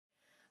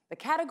The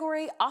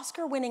category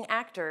Oscar-winning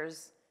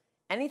actors.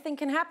 Anything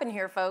can happen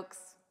here,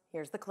 folks.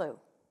 Here's the clue.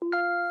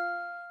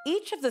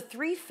 Each of the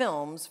 3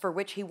 films for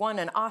which he won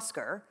an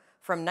Oscar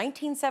from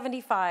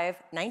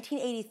 1975,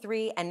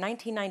 1983, and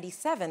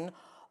 1997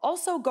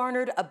 also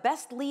garnered a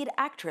Best Lead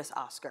Actress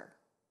Oscar.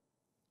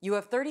 You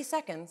have 30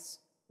 seconds.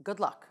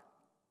 Good luck.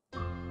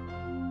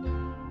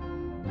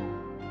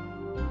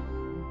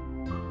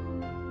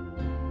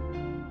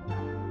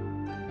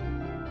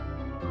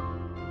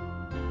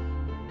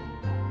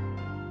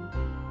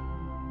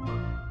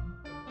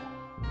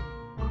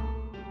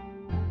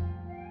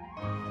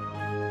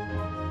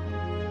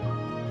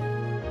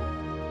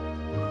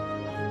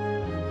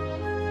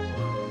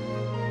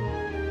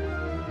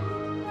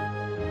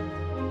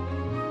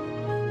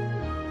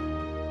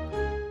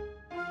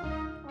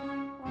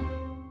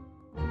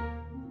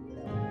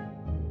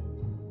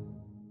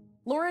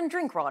 Lauren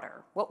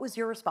Drinkwater, what was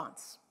your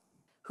response?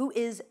 Who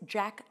is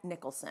Jack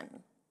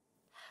Nicholson?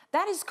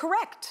 That is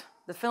correct.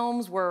 The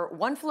films were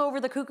One Flew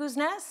Over the Cuckoo's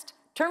Nest,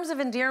 Terms of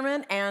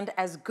Endearment, and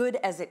As Good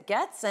as It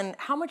Gets. And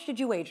how much did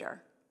you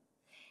wager?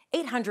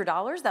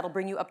 $800, that'll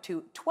bring you up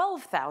to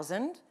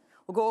 $12,000.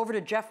 We'll go over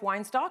to Jeff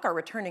Weinstock, our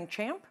returning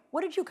champ.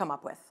 What did you come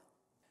up with?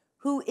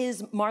 Who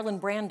is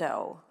Marlon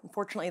Brando?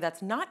 Unfortunately,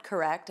 that's not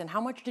correct. And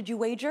how much did you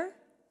wager?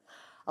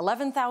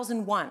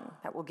 $11,001.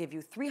 That will give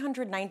you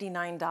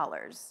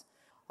 $399.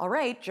 All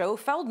right, Joe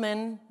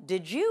Feldman,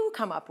 did you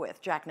come up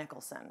with Jack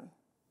Nicholson?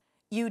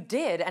 You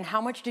did, and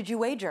how much did you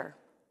wager?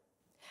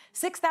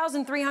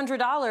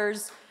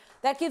 $6,300.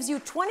 That gives you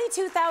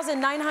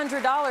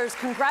 $22,900.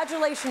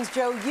 Congratulations,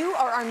 Joe. You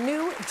are our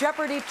new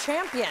Jeopardy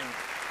champion.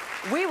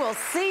 We will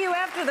see you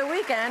after the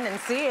weekend and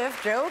see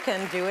if Joe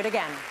can do it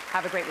again.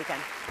 Have a great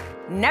weekend.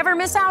 Never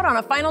miss out on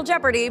a Final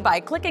Jeopardy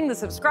by clicking the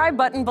subscribe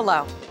button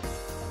below.